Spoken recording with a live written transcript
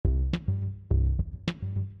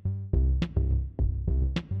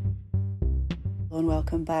And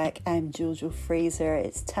welcome back. I'm Jojo Fraser.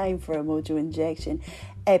 It's time for a Mojo Injection,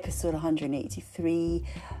 episode 183.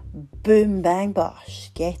 Boom, bang,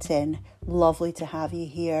 bosh. Get in. Lovely to have you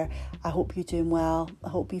here. I hope you're doing well. I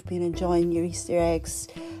hope you've been enjoying your Easter eggs.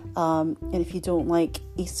 And if you don't like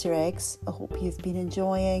Easter eggs, I hope you've been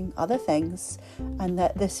enjoying other things and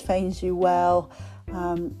that this finds you well.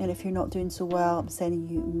 And if you're not doing so well, I'm sending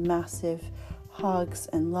you massive hugs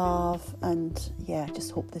and love, and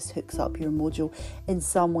just hope this hooks up your mojo in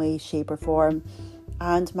some way, shape or form.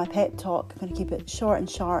 And my pep talk, I'm going to keep it short and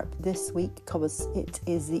sharp this week because it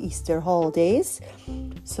is the Easter holidays.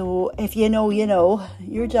 So if you know,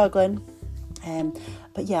 you're juggling.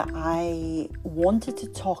 But I wanted to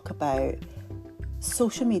talk about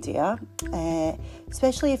social media,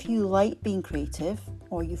 especially if you like being creative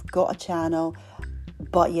or you've got a channel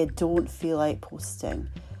but you don't feel like posting.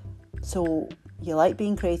 So you like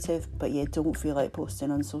being creative, but you don't feel like posting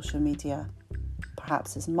on social media,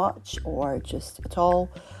 perhaps as much or just at all.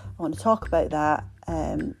 I want to talk about that.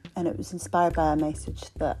 And it was inspired by a message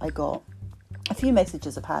that I got. A few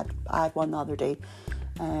messages I've had. I had one the other day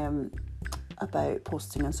about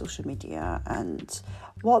posting on social media and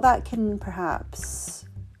what that can perhaps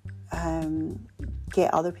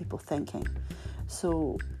get other people thinking.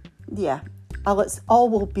 So, all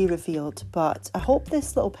will be revealed, but I hope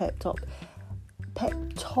this little pep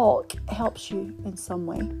talk helps you in some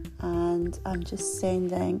way, and I'm just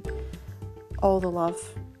sending all the love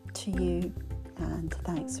to you, and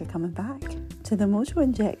thanks for coming back to the Mojo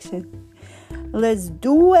Injection. Let's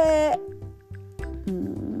do it.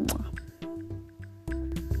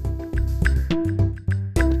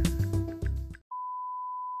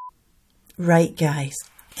 Right, guys,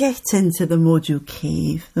 get into the Mojo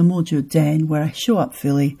Cave, the Mojo Den, where I show up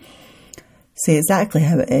fully, say exactly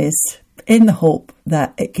how it is, in the hope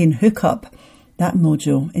that it can hook up that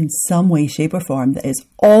mojo in some way, shape or form that is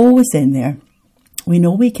always in there. We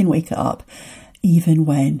know we can wake it up even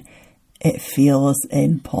when it feels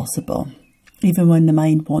impossible, even when the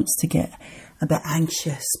mind wants to get a bit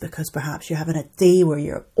anxious because perhaps you're having a day where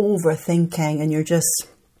you're overthinking and you're just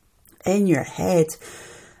in your head.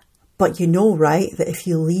 But you know, right, that if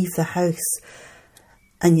you leave the house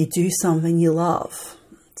and you do something you love,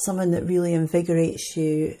 something that really invigorates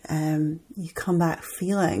you, you come back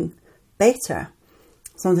feeling better.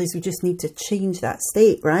 Sometimes we just need to change that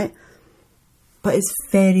state, right? But it's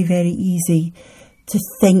very, very easy to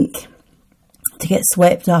think, to get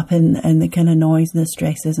swept up in the kind of noise and the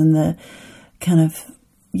stresses and the kind of,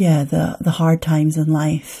 the hard times in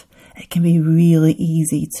life. It can be really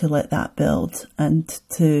easy to let that build and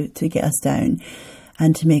to get us down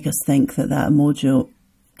and to make us think that mojo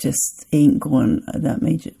just ain't going, that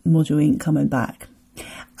mojo ain't coming back.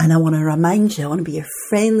 And I want to remind you, I want to be your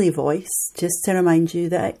friendly voice just to remind you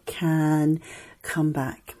that it can come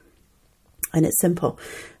back. And it's simple.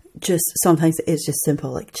 Just sometimes it is just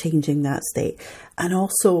simple, like changing that state. And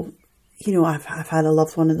also, I've had a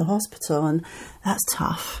loved one in the hospital and that's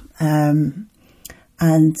tough. And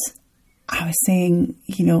I was saying,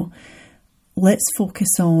 let's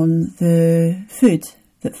focus on the food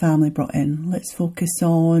that family brought in. Let's focus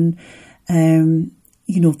on,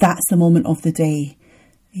 that's the moment of the day.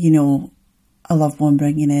 A loved one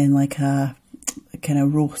bringing in like a kind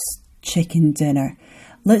of roast chicken dinner.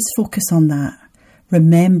 Let's focus on that.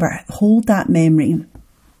 Remember, hold that memory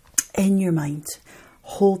in your mind.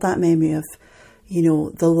 Hold that memory of,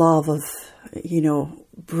 the love of,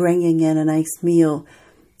 bringing in a nice meal,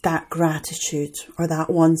 that gratitude or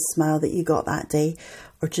that one smile that you got that day,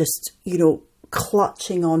 or just,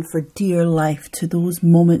 clutching on for dear life to those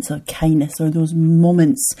moments of kindness or those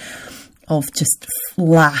moments of just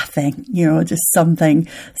laughing, just something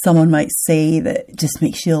someone might say that just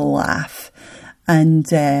makes you laugh. And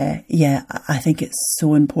I think it's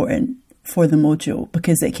so important for the mojo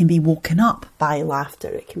because it can be woken up by laughter.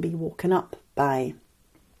 It can be woken up by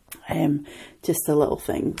just the little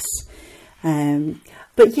things.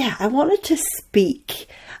 But I wanted to speak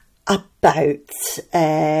about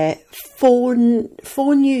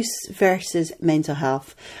phone use versus mental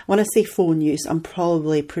health. When I say phone use, I'm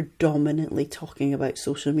probably predominantly talking about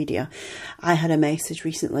social media. I had a message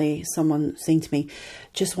recently, someone saying to me,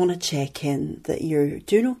 just want to check in that you're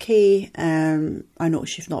doing okay. I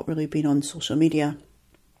noticed you've not really been on social media.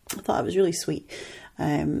 I thought it was really sweet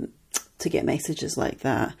to get messages like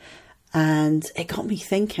that. And it got me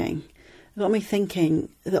thinking. It got me thinking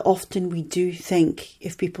that often we do think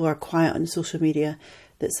if people are quiet on social media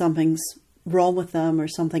that something's wrong with them or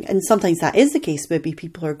something. And sometimes that is the case. Maybe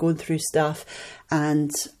people are going through stuff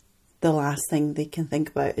and the last thing they can think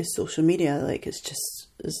about is social media. Like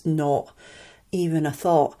it's not even a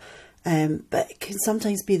thought. But it can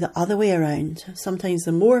sometimes be the other way around. Sometimes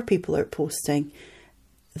the more people are posting,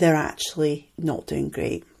 they're actually not doing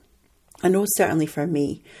great. I know certainly for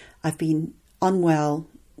me, I've been unwell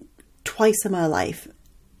twice in my life,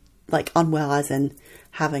 like unwell as in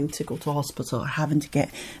having to go to hospital or having to get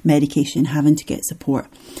medication, having to get support.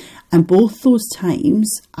 And both those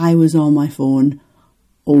times I was on my phone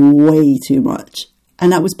way too much.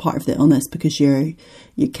 And that was part of the illness, because you're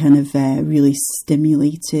kind of really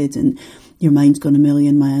stimulated and your mind's gone a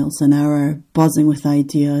million miles an hour, buzzing with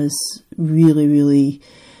ideas, really, really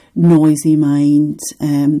noisy mind,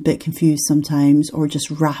 bit confused sometimes, or just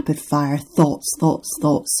rapid fire thoughts.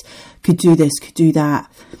 Could do this, could do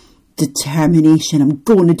that. Determination, I'm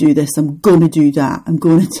going to do this, I'm going to do that, I'm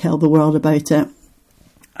going to tell the world about it.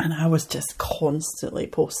 And I was just constantly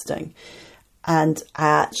posting. And I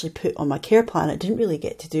actually put on my care plan, I didn't really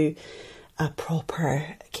get to do a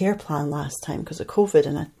proper care plan last time because of COVID,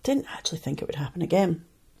 and I didn't actually think it would happen again.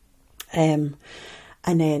 And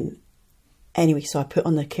then, anyway, so I put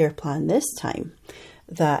on the care plan this time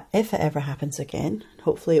that if it ever happens again,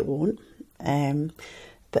 hopefully it won't,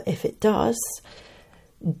 but if it does,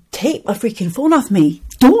 take my freaking phone off me.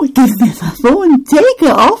 Don't give me my phone. Take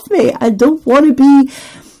it off me. I don't want to be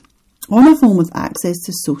on a phone with access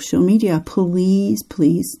to social media. Please,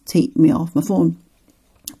 please take me off my phone.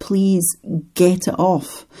 Please get it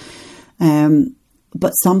off.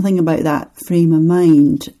 But something about that frame of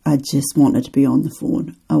mind, I just wanted to be on the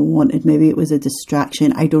phone. Maybe it was a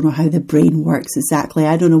distraction. I don't know how the brain works exactly.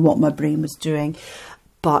 I don't know what my brain was doing,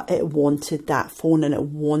 but it wanted that phone and it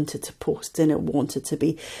wanted to post and it wanted to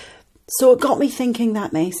be. So it got me thinking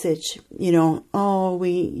that message, we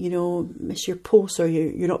miss your posts, or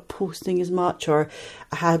you're not posting as much. Or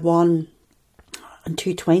I had one on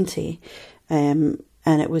 220, and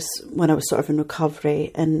it was when I was sort of in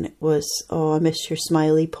recovery, and it was, I miss your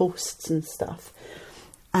smiley posts and stuff.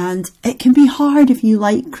 And it can be hard if you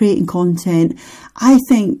like creating content. I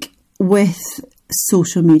think with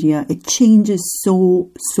social media, it changes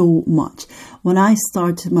so much. When I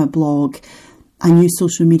started my blog, I knew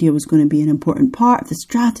social media was going to be an important part of the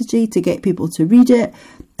strategy to get people to read it.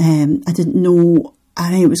 I didn't know,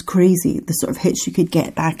 it was crazy, the sort of hits you could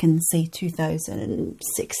get back in, say,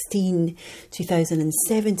 2016,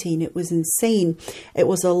 2017. It was insane. It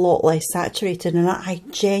was a lot less saturated, and I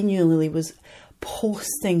genuinely was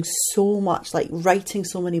posting so much, like writing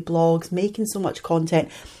so many blogs, making so much content,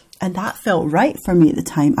 and that felt right for me at the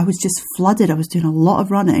time. I was just flooded. I was doing a lot of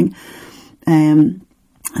running, and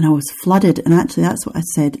I was flooded. And actually, that's what I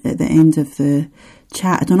said at the end of the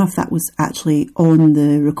chat. I don't know if that was actually on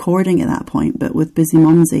the recording at that point, but with Busy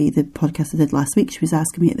Mumsy, the podcast I did last week, she was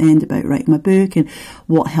asking me at the end about writing my book and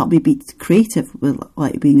what helped me be creative with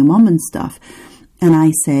like being a mum and stuff. And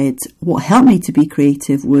I said, what helped me to be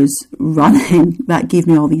creative was running. That gave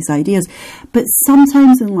me all these ideas. But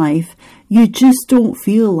sometimes in life, you just don't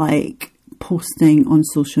feel like posting on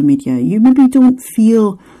social media. You maybe don't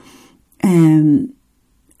feel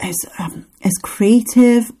as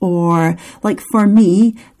creative, or like for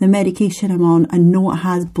me, the medication I'm on, I know it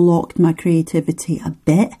has blocked my creativity a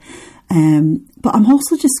bit. But I'm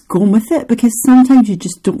also just going with it because sometimes you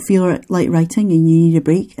just don't feel like writing and you need a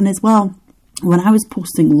break. And as well, when I was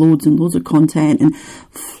posting loads and loads of content and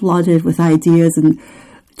flooded with ideas and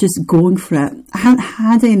just going for it, I hadn't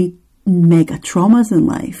had any mega traumas in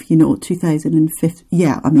life, 2015.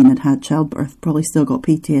 Yeah, I'd had childbirth, probably still got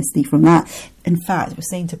PTSD from that. In fact, I was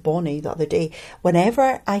saying to Bonnie the other day,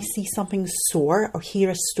 whenever I see something sore or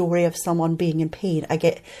hear a story of someone being in pain, I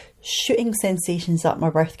get shooting sensations up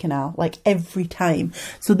my birth canal, like every time.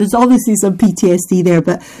 So there's obviously some PTSD there,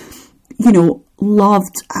 but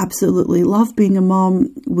absolutely loved being a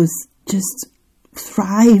mum, was just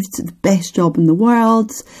thrived, the best job in the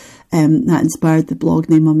world. That inspired the blog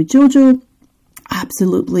named Mummy Jojo.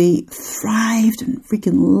 Absolutely thrived and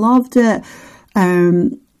freaking loved it.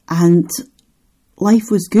 And life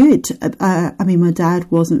was good. My dad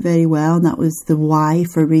wasn't very well, and that was the why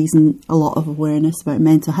for raising a lot of awareness about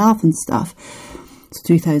mental health and stuff. So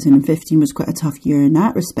 2015 was quite a tough year in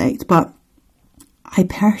that respect. But I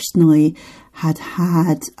personally had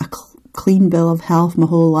a clean bill of health my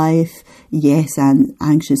whole life. Yes, an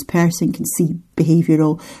anxious person, can see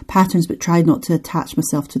behavioural patterns, but tried not to attach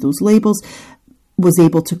myself to those labels. Was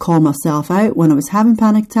able to call myself out when I was having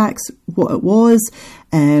panic attacks, what it was,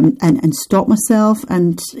 and stop myself.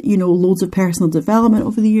 And, loads of personal development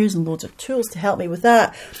over the years and loads of tools to help me with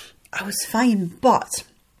that. I was fine. But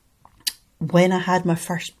when I had my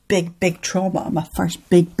first big trauma, my first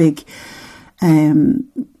big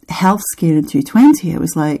health scare in 2020, I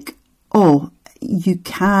was like, you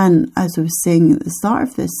can, as I was saying at the start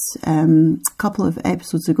of this, couple of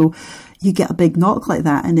episodes ago, you get a big knock like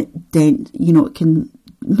that and it it can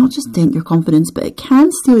not just dent your confidence, but it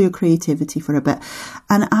can steal your creativity for a bit.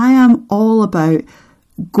 And I am all about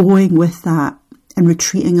going with that and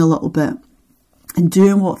retreating a little bit and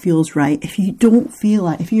doing what feels right. If you don't feel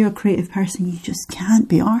like, if you're a creative person, you just can't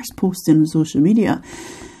be arsed posting on social media,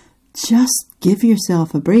 just give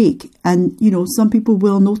yourself a break. And, some people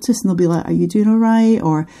will notice and they'll be like, are you doing all right?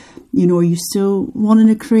 Or, are you still wanting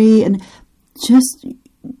to create? And just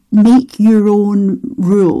make your own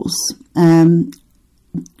rules.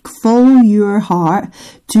 Follow your heart,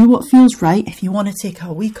 do what feels right. If you want to take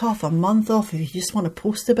a week off, a month off, if you just want to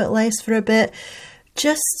post a bit less for a bit,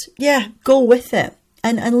 just, go with it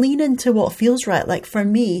and lean into what feels right. Like for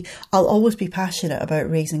me, I'll always be passionate about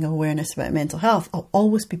raising awareness about mental health. I'll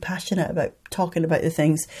always be passionate about talking about the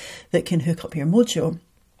things that can hook up your mojo.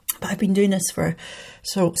 But I've been doing this for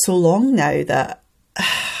so long now that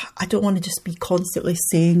I don't want to just be constantly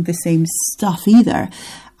saying the same stuff either.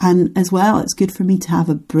 And as well, it's good for me to have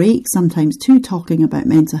a break sometimes too, talking about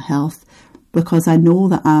mental health, because I know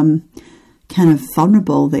that I'm kind of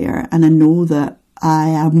vulnerable there, and I know that I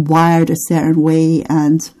am wired a certain way,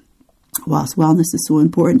 and whilst wellness is so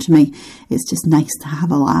important to me, it's just nice to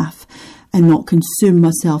have a laugh and not consume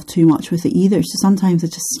myself too much with it either. So sometimes I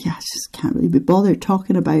just can't really be bothered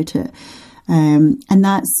talking about it. And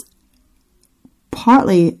that's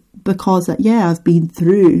partly because I've been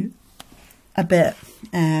through a bit.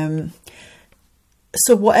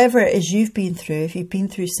 So whatever it is you've been through, if you've been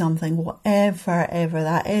through something, whatever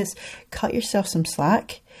that is, cut yourself some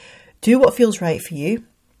slack. Do what feels right for you.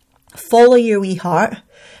 Follow your wee heart.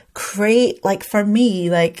 Create, like for me,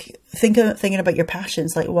 like thinking about your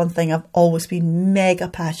passions. Like one thing I've always been mega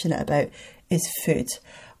passionate about is food.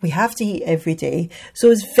 We have to eat every day. So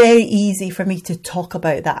it's very easy for me to talk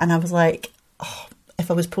about that. And I was like, if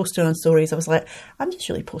I was posting on stories, I was like, I'm just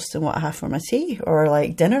really posting what I have for my tea or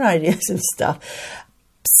like dinner ideas and stuff.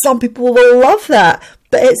 Some people will love that,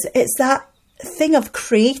 but it's that thing of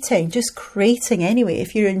just creating anyway.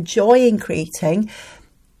 If you're enjoying creating,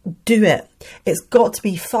 do it. It's got to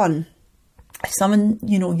be fun. If someone,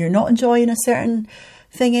 you're not enjoying a certain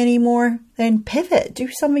thing anymore, then pivot, do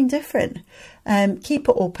something different. Keep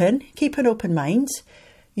it open, keep an open mind.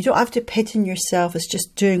 You don't have to pigeon yourself as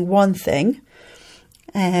just doing one thing.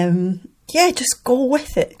 Just go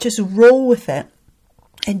with it. Just roll with it.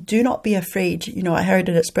 And do not be afraid. I heard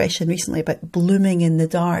an expression recently about blooming in the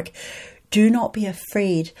dark. Do not be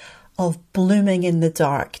afraid of blooming in the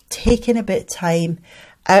dark. Taking a bit of time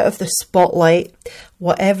out of the spotlight,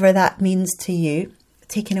 whatever that means to you.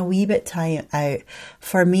 Taking a wee bit of time out.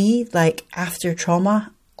 For me, like after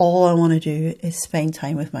trauma, all I want to do is spend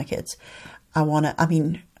time with my kids.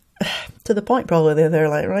 To the point probably they're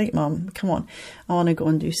like, right, Mum, come on, I want to go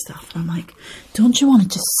and do stuff. And I'm like, don't you want to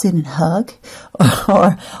just sit and hug?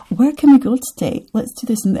 Or where can we go today? Let's do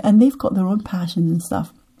this. And they've got their own passions and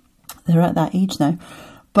stuff. They're at that age now.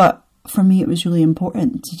 But for me, it was really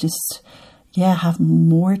important to just, have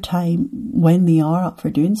more time when they are up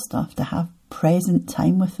for doing stuff, to have present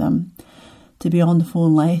time with them, to be on the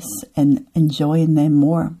phone less and enjoying them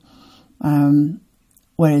more.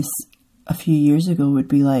 Whereas a few years ago would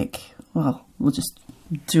be like, well, we'll just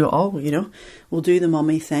do it all, We'll do the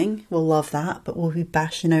mummy thing. We'll love that, but we'll be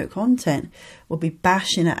bashing out content. We'll be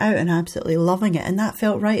bashing it out and absolutely loving it. And that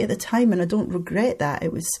felt right at the time. And I don't regret that.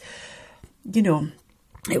 It was,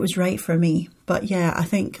 it was right for me. But I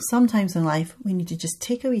think sometimes in life, we need to just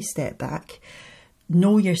take a wee step back,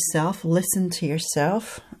 know yourself, listen to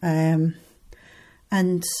yourself, and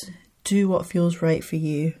do what feels right for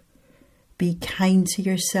you. Be kind to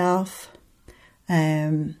yourself.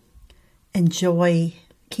 Enjoy,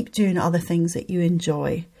 keep doing other things that you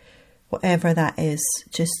enjoy, whatever that is.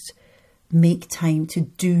 Just make time to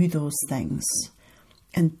do those things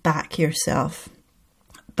and back yourself,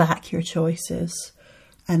 back your choices,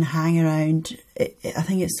 and hang around. I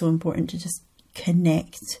think it's so important to just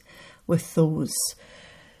connect with those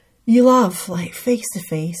you love, like face to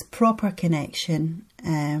face, proper connection.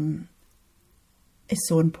 Is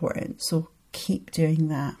so important. So keep doing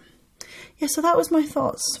that. So that was my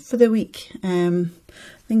thoughts for the week.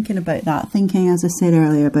 Thinking about that, thinking, as I said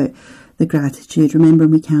earlier, about the gratitude,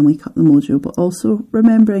 remembering we can wake up the mojo, but also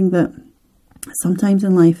remembering that sometimes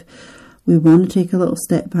in life we want to take a little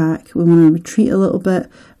step back, we want to retreat a little bit,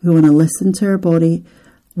 we want to listen to our body,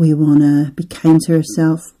 we want to be kind to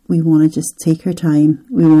ourselves, we want to just take our time,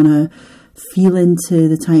 we want to feel into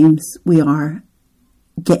the times we are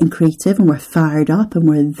getting creative and we're fired up and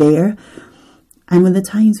we're there. And when the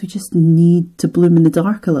times we just need to bloom in the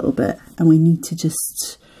dark a little bit, and we need to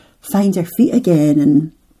just find our feet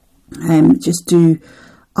again, and just do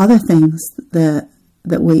other things that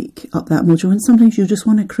wake up that mojo. And sometimes you just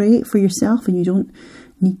want to create for yourself, and you don't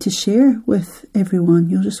need to share with everyone.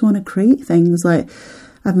 You'll just want to create things. Like,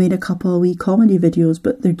 I've made a couple of wee comedy videos,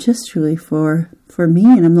 but they're just really for me,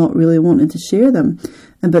 and I'm not really wanting to share them.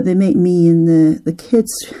 But they make me and the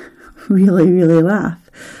kids really, really laugh.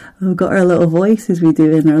 We've got our little voices we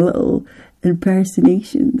do and our little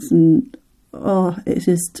impersonations, and it's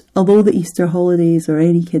just, although the Easter holidays or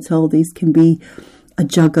any kids' holidays can be a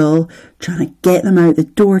juggle, trying to get them out the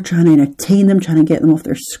door, trying to entertain them, trying to get them off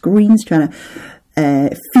their screens, trying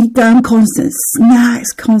to feed them constant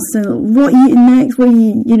snacks, constant, what are you eating next, what are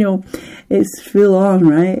you, it's full on,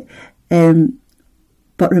 right?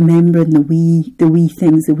 But remembering the wee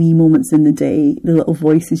things, the wee moments in the day, the little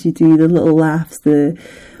voices you do, the little laughs, the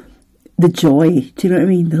joy, do you know what I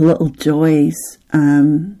mean? The little joys,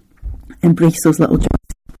 embrace those little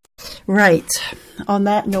joys. Right, on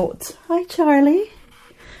that note, hi Charlie.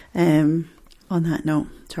 On that note,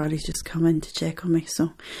 Charlie's just come in to check on me,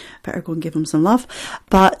 so better go and give him some love.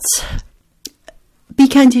 But be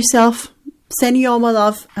kind to yourself, send you all my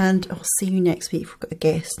love, and I'll see you next week. We've got a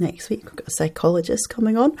guest next week. We've got a psychologist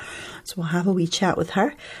coming on, so we'll have a wee chat with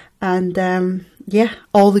her. And yeah,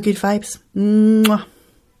 all the good vibes. Mwah.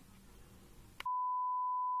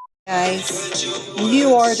 Guys,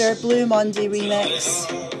 new order, Blue Monday remix.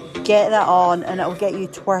 Get that on and it'll get you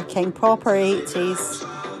twerking. Proper 80s.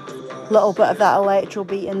 Little bit of that electro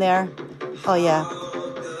beat in there. Oh yeah.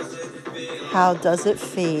 How does it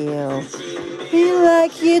feel? Feel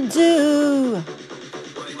like you do.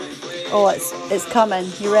 Oh, it's coming.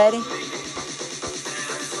 You ready?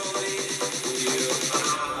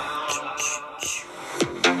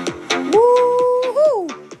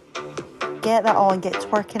 Get that on, get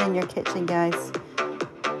twerking in your kitchen, guys.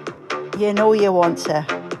 You know you want to.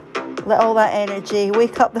 Let all that energy,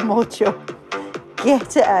 wake up the mojo.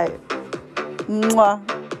 Get it out. Mwah.